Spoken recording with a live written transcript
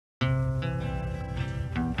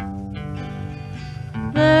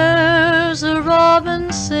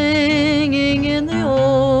robin singing in the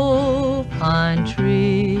old pine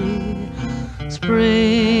tree.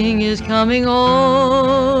 Spring is coming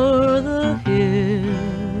o'er the hill.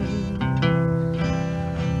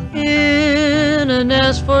 In a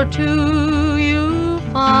nest for two you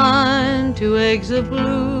find two eggs of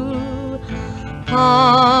blue.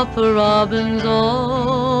 Papa Robin's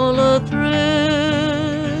all a-thrill.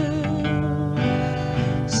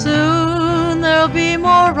 Soon there'll be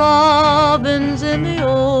more robins in the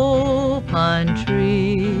old pine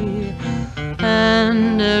tree,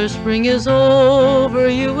 and ere spring is over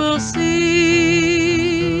you will see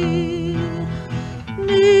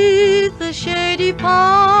 'neath the shady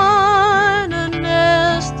pine a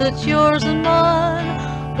nest that's yours and mine,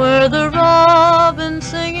 where the robin's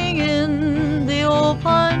singing in the old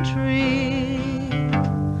pine tree.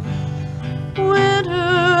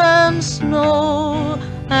 Winter and snow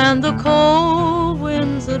and the cold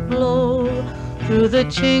winds that blow through the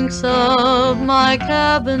chinks of my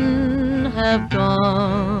cabin have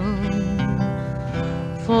gone,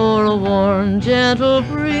 for a warm gentle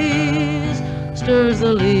breeze stirs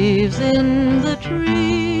the leaves in the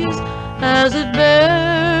trees as it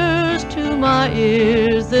bears to my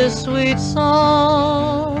ears this sweet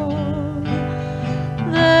song.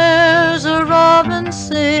 There's a robin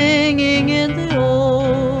singing in the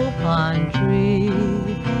old pine tree.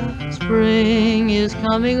 Spring is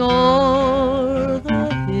coming o'er the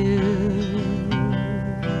hill.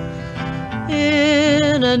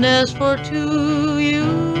 In a nest for two you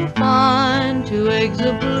find two eggs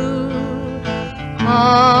of blue.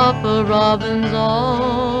 Papa Robin's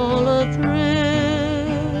all a-thrill.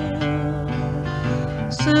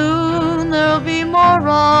 Soon there'll be more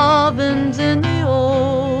robins in the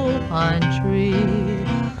old pine tree,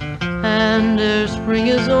 and ere spring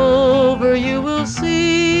is over you will see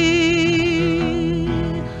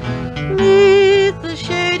 'neath the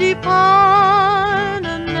shady pine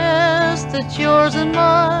a nest that's yours and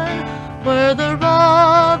mine, where the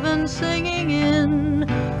robin's singing in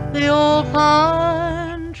the old pine